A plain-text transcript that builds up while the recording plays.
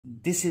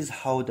This is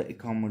how the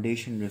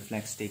accommodation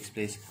reflex takes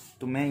place.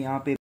 तो मैं यहाँ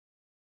पे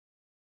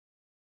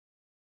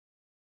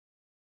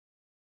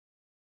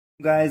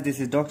गाइस,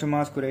 दिस इज डॉक्टर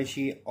माज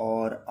कुरैशी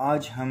और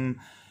आज हम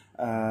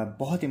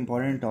बहुत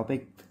इंपॉर्टेंट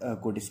टॉपिक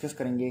को डिस्कस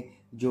करेंगे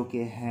जो कि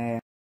है।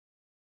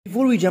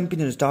 Before we jump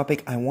into this topic,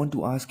 I want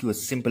to ask you a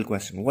simple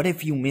question. What if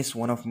you miss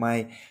one of my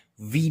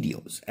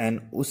videos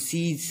and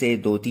उसी से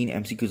 2-3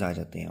 MCQs आ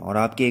जाते हैं और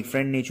आपके एक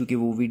फ्रेंड ने चूंकि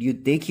वो वीडियो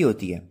देखी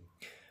होती है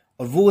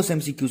और वो उस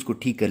MCQs को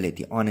ठीक कर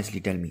लेती है,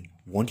 honestly tell me,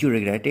 won't you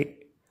regret it?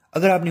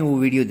 अगर आपने वो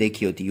वीडियो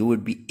देखी होती, you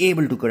would be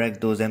able to correct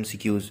those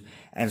MCQs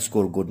and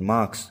score good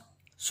marks.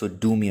 So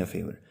do me a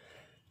favor.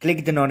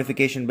 Click the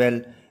notification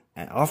bell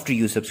and after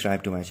you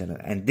subscribe to my channel,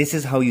 and this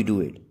is how you do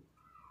it.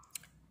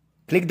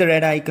 Click the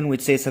red icon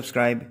which says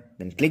subscribe,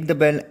 then click the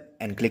bell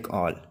and click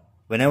all.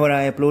 Whenever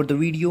I upload the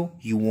video,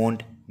 you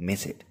won't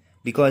miss it.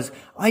 Because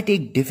I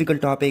take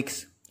difficult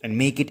topics and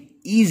make it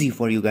easy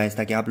for you guys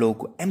ताकि आप लोगों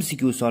को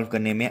MCQ solve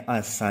करने में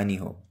आसानी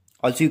हो.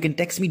 Also, you can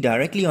text me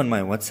directly on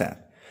my WhatsApp.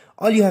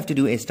 All you have to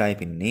do is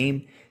type in name,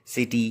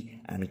 city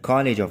and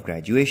college of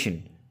graduation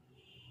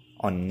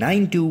on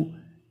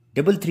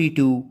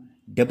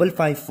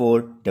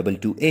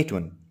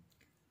 92-332-554-2281.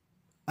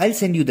 I'll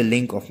send you the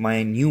link of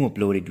my new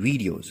uploaded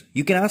videos.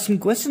 You can ask me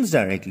questions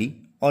directly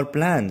or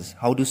plans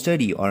how to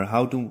study or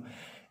how to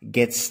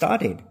get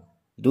started.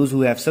 Those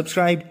who have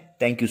subscribed,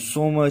 thank you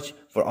so much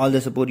for all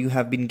the support you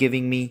have been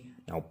giving me.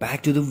 Now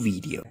back to the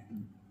video.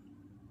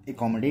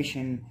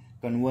 Accommodation,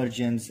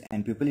 convergence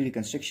and pupillary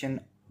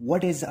constriction.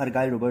 What is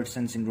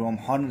Argyll-Robertson syndrome,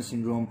 Horner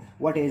syndrome,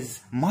 what is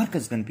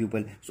Mrcs gun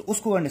pupil? So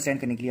उसको understand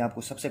करने के लिए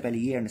आपको सबसे पहले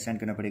ये understand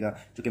करना पड़ेगा,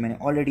 जो कि मैंने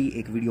ऑलरेडी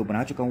एक वीडियो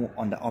बना चुका हूँ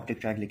ऑन द ऑप्टिक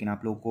ट्रैक, लेकिन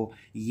आप लोगों को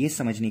ये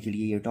समझने के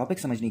लिए, ये टॉपिक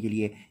समझने के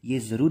लिए ये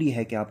ज़रूरी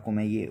है कि आपको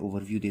मैं ये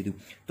ओवरव्यू दे दूँ।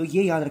 तो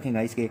ये याद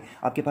रखेंगे इसके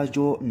आपके पास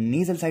जो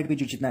नेजल साइड पे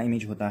जो जितना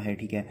इमेज होता है,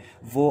 ठीक है,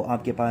 वो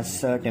आपके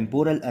पास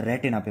टेम्पोरल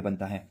रेटिना पे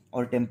बनता है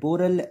और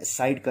टेम्पोरल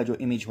साइड का जो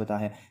इमेज होता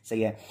है,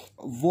 सही है,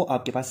 वो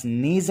आपके पास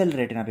नेजल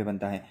रेटिना पे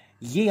बनता है।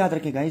 ये याद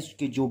रखें गाइस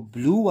कि जो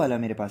ब्लू वाला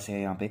मेरे पास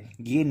है यहाँ पे,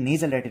 ये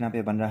नेजल रेटिना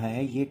पे बन रहा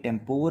है, ये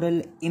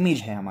टेम्पोरल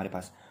इमेज है हमारे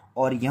पास,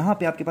 और यहाँ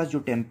पे आपके पास जो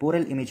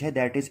टेम्पोरल इमेज है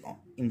that is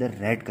in the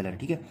red colour,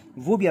 ठीक है,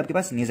 वो भी आपके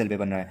पास नेजल पे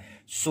बन रहा है।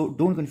 So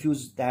don't confuse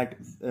that,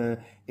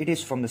 it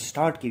is from the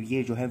start कि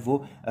ये जो है वो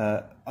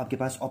आपके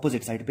पास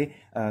ऑपोजिट साइड पे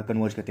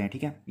कन्वर्ज करते हैं,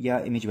 ठीक है, या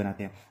इमेज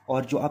बनाते हैं।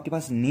 और जो आपके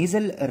पास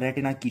नेजल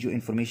रेटिना की जो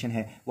इन्फॉर्मेशन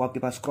है वो आपके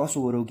पास क्रॉस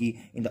ओवर होगी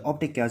in the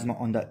optic चिज़्मा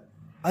on the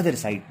other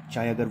side,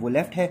 चाहे अगर वो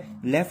लेफ्ट है,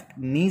 लेफ्ट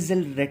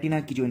नेजल रेटिना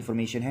की जो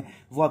इन्फॉर्मेशन है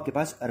वो आपके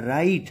पास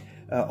राइट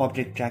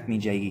ऑप्टिक ट्रैक में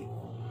जाएगी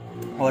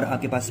और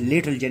आपके पास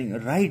राइट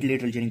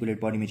लेटरल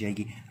जेनिकुलेट बॉडी में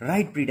जाएगी,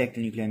 राइट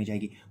प्रीटेक्टल न्यूक्लियाई में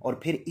जाएगी, और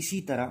फिर इसी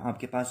तरह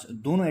आपके पास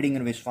दोनों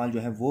एडिंगर वेस्टफाल जो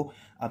है वो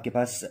आपके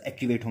पास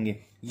एक्टिवेट होंगे।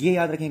 ये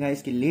याद रखेंगे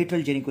इसके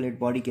लेटरल जेनिकुलेट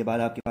बॉडी के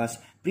बाद आपके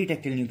पास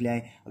प्रीटेक्टल न्यूक्लियाई।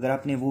 अगर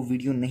आपने वो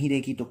वीडियो नहीं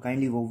देखी तो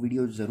काइंडली वो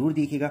वीडियो ज़रूर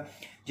देखिएगा,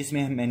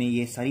 जिसमें मैंने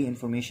ये सारी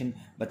इन्फॉर्मेशन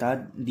बता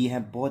दी है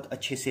बहुत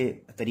अच्छे से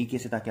तरीके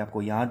से, ताकि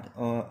आपको याद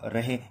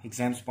रहे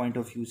एग्जाम्स पॉइंट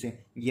ऑफ व्यू से,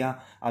 या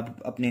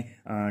आप अपने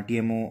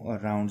TMO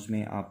राउंड्स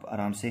में आप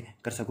आराम से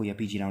कर सको, या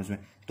PG राउंड्स में।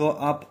 तो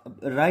आप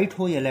राइट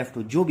हो या लेफ्ट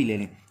हो जो भी ले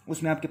लें,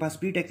 उसमें आपके पास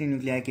प्रीटेक्टल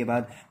न्यूक्लियाई के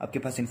बाद आपके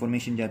पास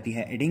इन्फॉर्मेशन जाती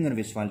है एडिंगर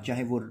वेस्टफाल,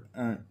 चाहे वो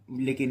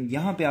लेकिन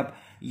यहाँ पे आप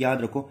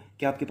याद रखो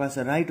कि आपके पास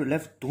राइट और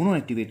लेफ्ट दोनों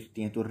एक्टिवेट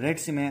होती हैं। तो रेड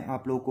से मैं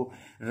आप लोगों को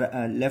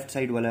लेफ्ट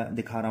साइड वाला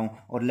दिखा रहा हूँ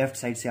और लेफ्ट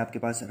साइड से आपके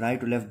पास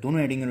राइट और लेफ्ट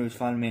दोनों एडिंगर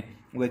वेस्टफाल में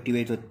वो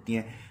एक्टिवेट होती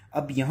हैं।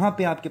 अब यहाँ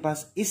पे आपके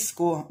पास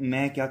इसको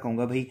मैं क्या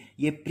कहूँगा भाई,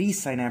 ये प्री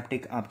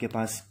साइनेप्टिक आपके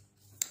पास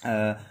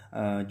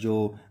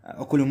जो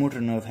ओकुलोमोटर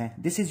नर्व है,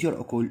 this is your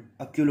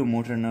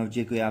oculomotor nerve,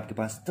 जो कि आपके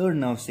पास थर्ड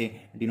नर्व से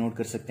डिनोट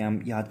कर सकते हैं,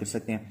 हम याद कर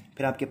सकते हैं।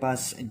 फिर आपके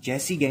पास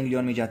जैसी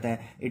गैंग्लियन में जाता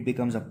है it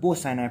becomes a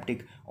post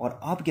synaptic, और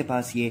आपके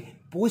पास ये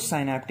पोस्ट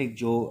साइनेप्टिक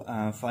जो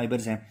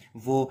फाइबर्स हैं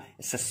वो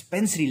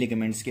सस्पेंसरी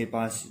लिगामेंट्स के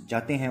पास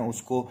जाते हैं,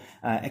 उसको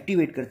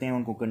एक्टिवेट करते हैं,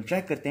 उनको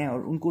कंट्रैक्ट करते हैं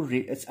और उनको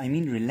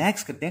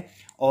रिलैक्स करते हैं,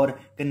 और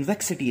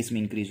कन्वेक्सिटी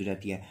इसमें इंक्रीज हो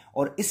जाती है।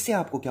 और इससे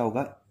आपको क्या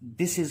होगा,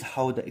 this is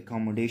how the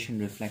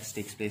accommodation reflex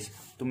takes place.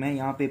 तो मैं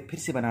यहाँ पे फिर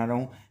से बना रहा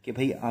हूँ कि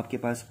भाई आपके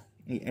पास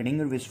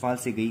एडिंगर वेस्टफाल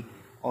से गई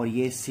और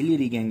ये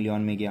सिलियरी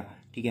गैंग्लियन में गया,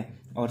 ठीक है,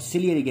 और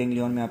सिलियरी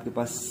गैंग्लियन में आपके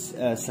पास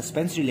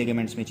सस्पेंसरी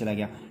लिगामेंट्स में चला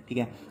गया, ठीक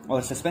है,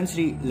 और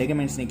सस्पेंसरी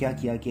लिगामेंट्स ने क्या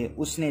किया कि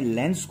उसने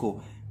लेंस को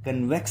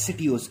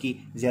कन्वेक्सिटी उसकी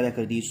ज़्यादा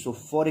कर दी। So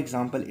for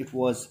example it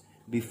was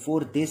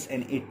before this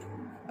and it,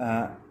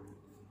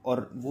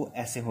 और वो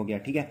ऐसे हो गया,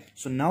 ठीक है।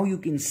 So now you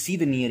can see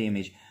the near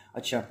image.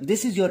 अच्छा,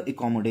 this is your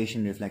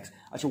accommodation reflex.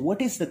 अच्छा,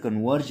 what is the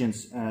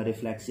convergence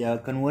reflex या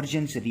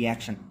कन्वर्जेंस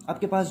रिएक्शन?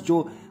 आपके पास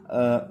जो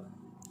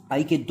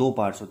आई के दो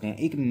पार्ट्स होते हैं,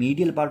 एक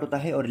मीडियल पार्ट होता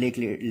है और एक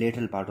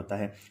लेटरल पार्ट होता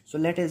है। सो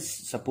लेट अस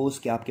सपोज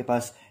कि आपके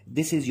पास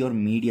this is your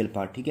medial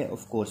part, ठीक है,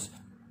 of course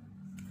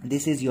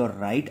this is your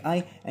right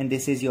I and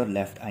this is your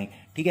left आई,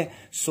 ठीक है।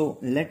 सो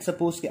लेट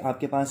सपोज कि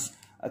आपके पास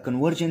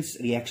कन्वर्जेंस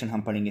रिएक्शन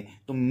हम पढ़ेंगे,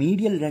 तो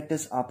मीडियल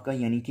रेक्टस आपका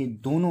यानी कि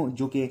दोनों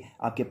जो कि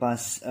आपके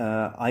पास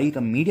आई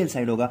का मीडियल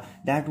साइड होगा,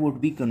 that would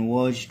be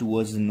converge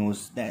towards the nose,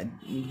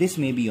 this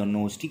may be your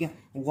nose, ठीक है,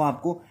 वो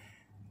आपको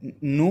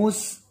नोज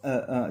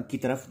की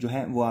तरफ जो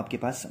है वो आपके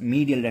पास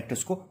मीडियल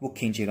रेक्टस को वो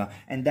खींचेगा,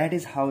 and that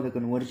is how the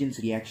convergence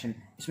reaction.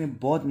 इसमें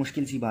बहुत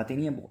मुश्किल सी बातें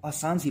नहीं है, बहुत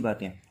आसान सी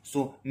बातें हैं।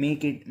 So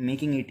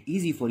making it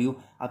easy for you,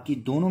 आपकी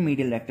दोनों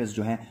मीडियल रेक्टस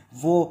जो है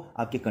वो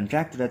आपके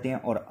कंट्रैक्ट रहते हैं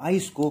और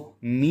आइस को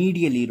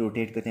मीडियली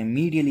रोटेट करते हैं,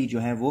 मीडियली जो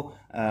है वो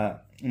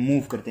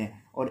मूव करते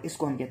हैं, और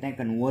इसको हम कहते हैं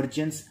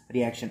कन्वर्जेंस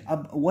रिएक्शन।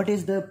 अब what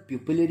is the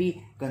pupillary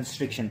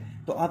constriction?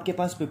 तो आपके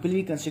पास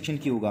प्यूपिलरी कंस्ट्रिक्शन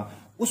क्यों होगा,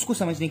 उसको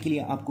समझने के लिए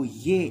आपको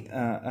ये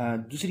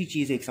दूसरी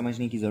चीज़ एक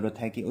समझने की ज़रूरत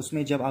है कि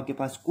उसमें जब आपके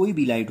पास कोई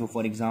भी लाइट हो,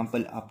 फॉर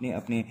एग्जांपल आपने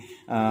अपने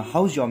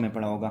हाउस जॉब में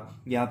पढ़ा होगा,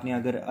 या आपने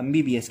अगर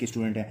MBBS के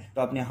स्टूडेंट हैं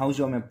तो आपने हाउस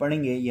जॉब में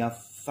पढ़ेंगे या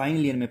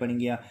फाइनल ईयर में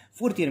पढ़ेंगे या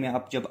 4th ईयर में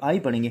आप जब आई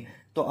पढ़ेंगे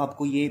तो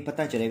आपको ये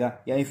पता चलेगा,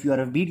 या if you are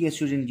a BDS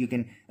student you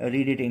can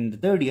read it in the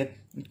 3rd year,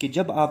 कि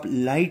जब आप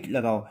लाइट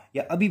लगाओ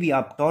या अभी भी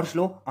आप टॉर्च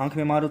लो, आंख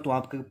में मारो, तो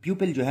आपका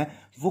प्यूपिल जो है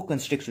वो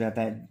कंस्ट्रिक्ट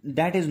रहता है।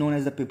 That is known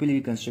as the pupillary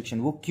constriction.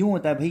 वो क्यों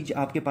होता है भाई?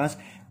 आपके पास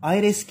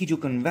आइरिस की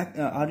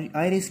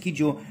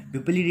जो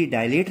प्यूपिलरी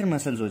डायलेटर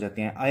मसल्स हो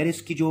जाते हैं,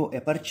 आइरिस की जो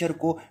एपर्चर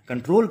को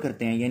कंट्रोल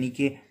करते हैं, यानी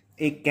कि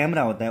एक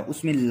कैमरा होता है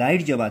उसमें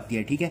लाइट जब आती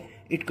है, ठीक है,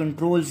 इट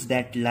कंट्रोल्स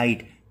दैट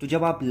लाइट। तो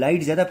जब आप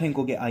लाइट ज्यादा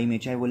फेंकोगे आई में,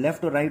 चाहे वो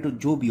लेफ्ट और राइट हो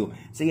जो भी हो,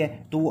 सही है,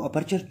 तो वो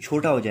अपर्चर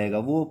छोटा हो जाएगा,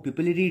 वो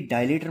प्यूपिलरी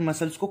डायलेटर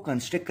मसल्स को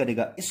कंस्ट्रिक्ट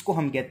करेगा। इसको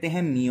हम कहते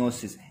हैं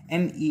मियोसिस,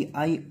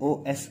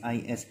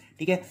 MEIOSIS,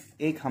 ठीक है।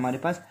 एक हमारे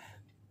पास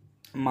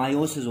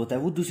मायोसिस होता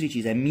है, वो दूसरी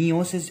चीज है।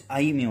 मियोसिस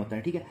आई में होता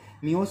है, ठीक है।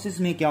 मियोसिस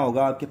में क्या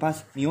होगा आपके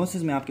पास,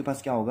 मियोसिस में आपके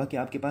पास क्या होगा कि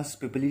आपके पास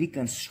प्यूपिलरी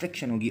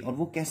कंस्ट्रिक्शन होगी, और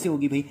वो कैसे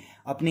होगी भाई?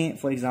 आपने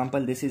for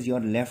example this is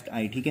your left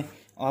आई, ठीक है,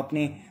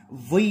 आपने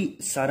वही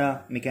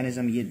सारा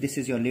मैकेनिज्म, ये this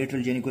is your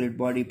lateral geniculate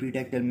body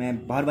प्रीटेक्टल,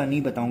 मैं बार बार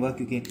नहीं बताऊंगा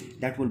क्योंकि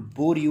that will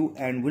bore you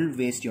and will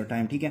waste your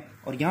time, ठीक है।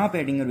 और यहाँ पे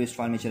एडिंगर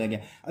वेस्टफाल में चला गया,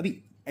 अभी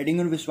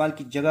एडिंगर वेस्टफाल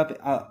की जगह पे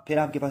फिर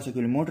आपके पास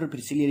ओक्यूलोमोटर,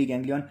 फिर सिलियरी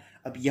गैंग्लियन।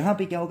 अब यहाँ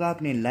पे क्या होगा,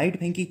 आपने लाइट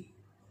फेंकी,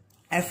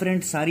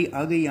 एफरेंट सारी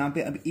आ गई यहाँ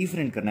पे, अब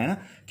इफरेंट करना है ना,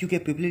 क्योंकि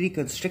प्यूपिलरी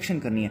कंस्ट्रिक्शन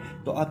करनी है,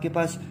 तो आपके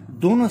पास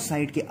दोनों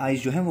साइड के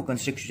आइज जो है वो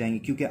कंस्ट्रिक्ट हो जाएंगे,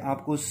 क्योंकि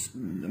आपको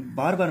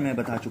बार बार मैं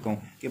बता चुका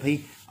हूँ कि भाई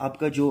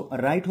आपका जो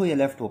राइट हो या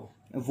लेफ्ट हो,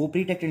 वो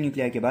प्रीटेक्टेड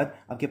न्यूक्लियाई के बाद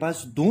आपके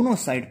पास दोनों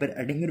साइड पर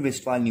एडिंगर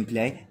वेस्टफाल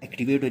न्यूक्लियाई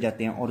एक्टिवेट हो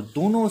जाते हैं, और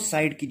दोनों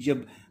साइड की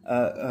जब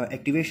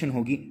एक्टिवेशन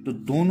होगी तो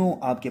दोनों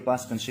आपके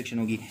पास कंस्ट्रिक्शन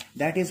होगी।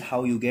 That is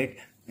how you get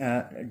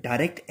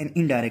direct and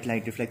indirect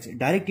light reflex.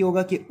 Direct ये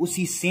होगा कि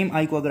उसी सेम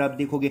आई को अगर आप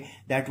देखोगे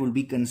दैट विल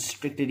बी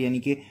कंस्ट्रिक्टेड, यानी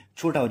कि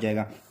छोटा हो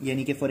जाएगा,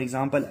 यानी कि फॉर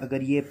एग्जांपल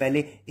अगर ये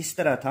पहले इस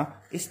तरह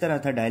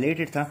था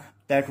डायलेटेड था,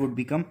 दैट वुड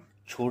बिकम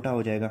छोटा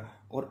हो जाएगा,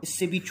 और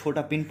इससे भी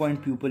छोटा पिन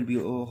पॉइंट प्यूपल भी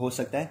हो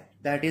सकता है।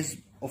 That is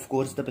of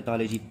course the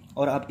pathology.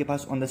 और आपके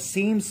pass on the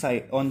same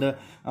side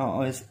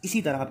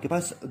इसी तरह आपके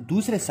पास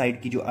दूसरे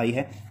साइड की जो आई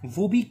है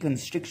वो भी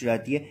कंस्ट्रिक्ट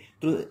रहती है,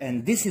 तो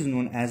and this is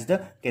known as the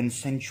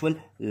consensual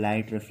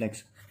light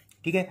reflex,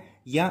 ठीक है,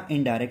 या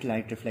इनडायरेक्ट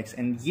लाइट रिफ्लेक्स,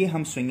 एंड ये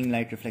हम स्विंगिंग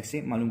लाइट रिफ्लेक्स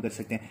से मालूम कर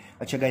सकते हैं।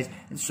 अच्छा guys,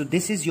 so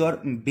this is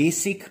your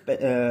basic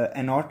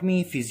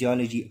anatomy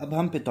physiology. अब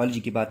हम पैथोलॉजी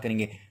की बात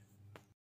करेंगे।